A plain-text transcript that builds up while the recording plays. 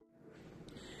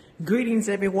Greetings,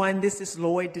 everyone. This is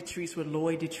Lloyd Detrice with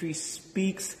Lloyd Detrice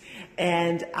Speaks,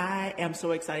 and I am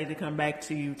so excited to come back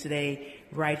to you today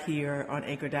right here on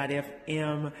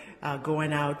Anchor.fm,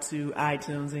 going out to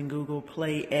iTunes and Google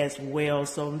Play as well.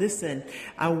 So listen,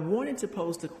 I wanted to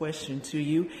pose the question to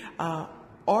you.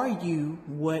 Are you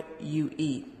what you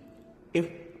eat? If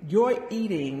you're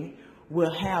eating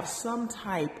will have some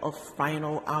type of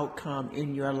final outcome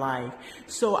in your life.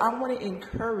 So I want to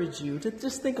encourage you to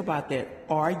just think about that.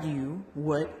 Are you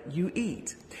what you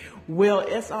eat? Well,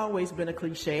 it's always been a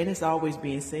cliche and it's always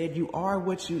being said, you are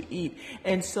what you eat.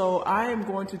 And so I am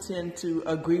going to tend to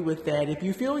agree with that. If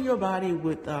you fill your body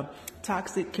with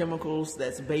toxic chemicals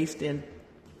that's based in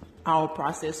our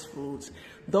processed foods,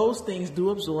 those things do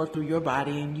absorb through your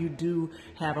body, and you do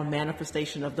have a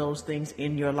manifestation of those things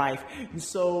in your life.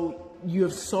 So you're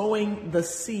sowing the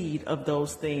seed of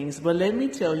those things. But let me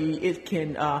tell you, it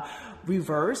can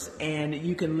reverse, and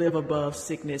you can live above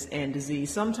sickness and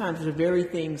disease. Sometimes the very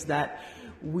things that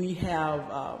we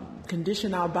have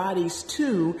conditioned our bodies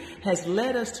to has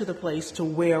led us to the place to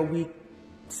where we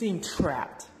seem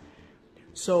trapped.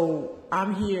 So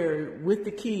I'm here with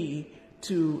the key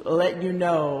to let you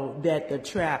know that the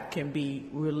trap can be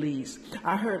released.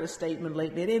 I heard a statement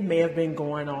lately, and it may have been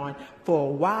going on for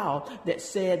a while, that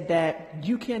said that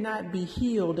you cannot be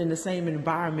healed in the same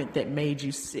environment that made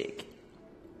you sick.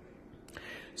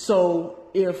 So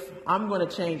if I'm going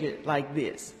to change it like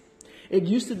this, it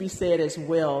used to be said as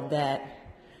well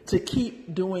that to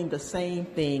keep doing the same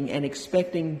thing and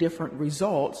expecting different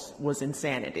results was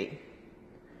insanity.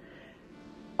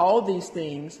 All these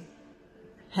things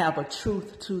have a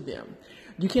truth to them.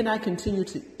 You cannot continue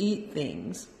to eat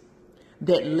things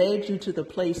that led you to the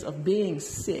place of being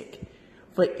sick.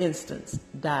 For instance,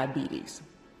 diabetes.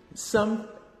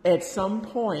 At some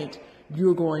point,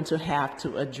 you're going to have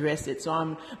to address it. So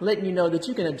I'm letting you know that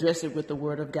you can address it with the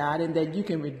Word of God, and that you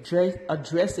can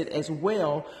address it as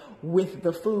well with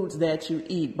the foods that you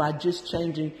eat by just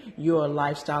changing your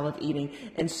lifestyle of eating.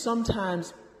 And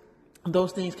sometimes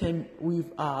those things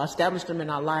we've established them in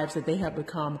our lives that they have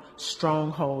become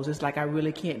strongholds. It's like, I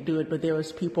really can't do it, but there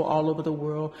is people all over the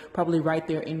world, probably right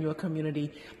there in your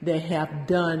community, that have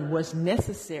done what's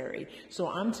necessary. So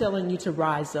I'm telling you to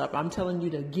rise up. I'm telling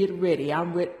you to get ready. I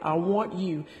want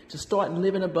you to start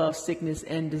living above sickness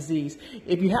and disease.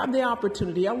 If you have the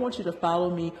opportunity, I want you to follow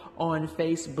me on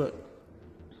Facebook,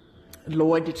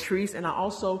 Lloyd Detrice, and I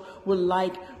also would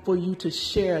like for you to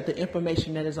share the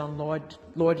information that is on Lloyd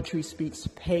Detrice Speaks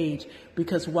page,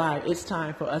 because why? It's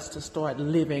time for us to start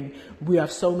living. We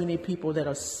have so many people that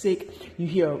are sick. You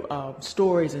hear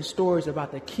stories and stories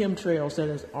about the chemtrails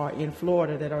that are in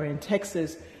Florida, that are in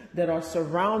Texas, that are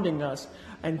surrounding us,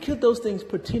 and could those things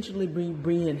potentially be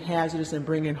bringing hazardous and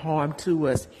bringing harm to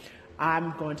us?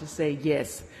 I'm going to say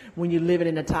yes. When you're living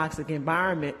in a toxic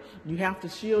environment, you have to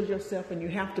shield yourself and you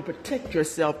have to protect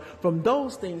yourself from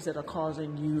those things that are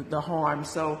causing you the harm.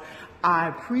 So I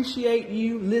appreciate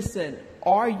you. Listen,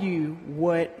 are you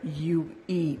what you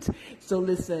eat? So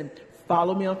listen,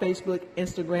 follow me on Facebook,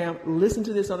 Instagram, listen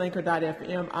to this on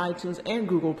Anchor.fm, iTunes, and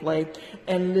Google Play,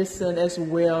 and listen as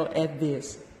well at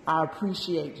this. I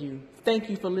appreciate you. Thank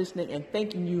you for listening, and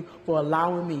thanking you for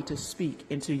allowing me to speak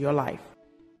into your life.